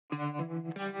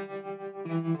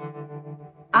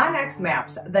onX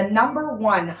Maps, the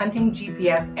 #1 hunting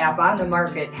GPS app on the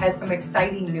market, has some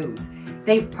exciting news.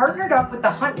 They've partnered up with the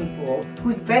Huntin Fool,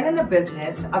 who's been in the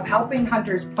business of helping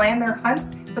hunters plan their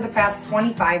hunts for the past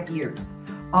 25 years.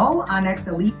 All onX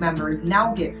Elite members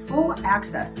now get full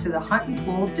access to the Huntin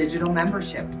Fool digital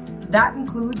membership. That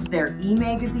includes their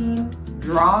e-magazine,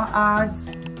 draw odds,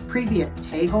 previous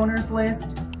tag owners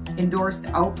list, endorsed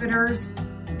outfitters,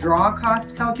 draw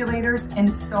cost calculators,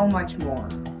 and so much more.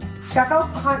 Check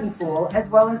out the Huntin Fool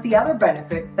as well as the other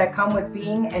benefits that come with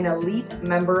being an elite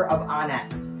member of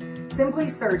onX. Simply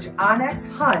search onX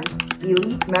Hunt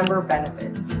Elite Member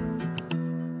Benefits.